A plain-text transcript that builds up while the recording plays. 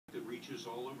Churches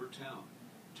all over town.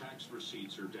 Tax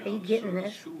receipts are down. Are you getting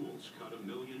this? Schools cut $1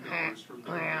 million from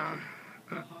the Well,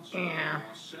 budget. yeah.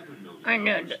 $7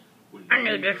 million I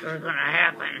knew this was going to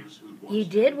happen. You did?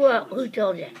 did? Well, who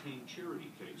told you?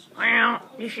 Well, Well,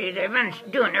 you see, they've been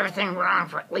doing everything wrong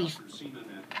for at least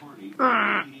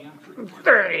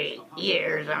 30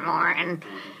 years or more, and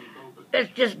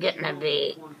it's just getting to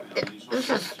be,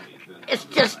 it's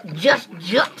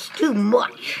just too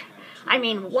much. I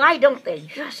mean, why don't they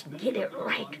just get it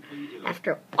right?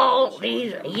 After all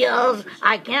these years,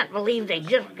 I can't believe they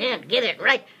just can't get it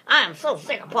right. I am so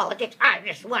sick of politics, I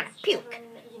just want to puke.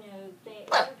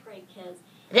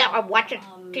 Now I'm watching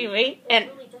TV,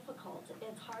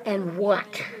 and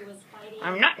what?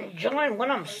 I'm not enjoying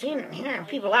what I'm seeing and hearing.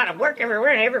 People out of work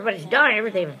everywhere, and everybody's dying,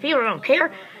 everything. People don't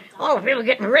care. All the people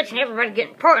getting rich and everybody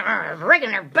getting poor, rigging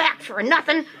their backs for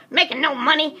nothing, making no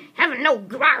money, having no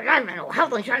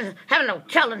health insurance, having no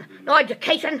children, no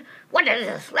education. What is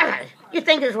this? You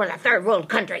think this was a third world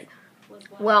country?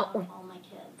 Well,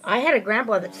 I had a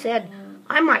grandpa that said,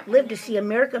 I might live to see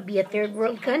America be a third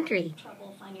world country.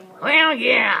 Well,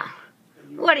 yeah.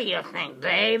 What do you think,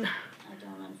 babe?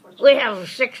 We have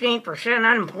 16%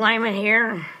 unemployment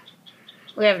here.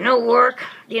 We have no work.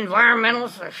 The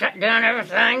environmentalists are shut down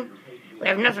everything. We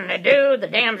have nothing to do. The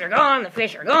dams are gone. The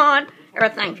fish are gone.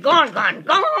 Everything's gone.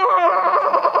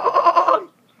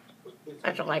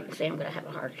 That's all I can say. I'm going to have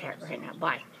a heart attack right now.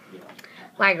 Bye.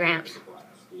 Bye, Gramps.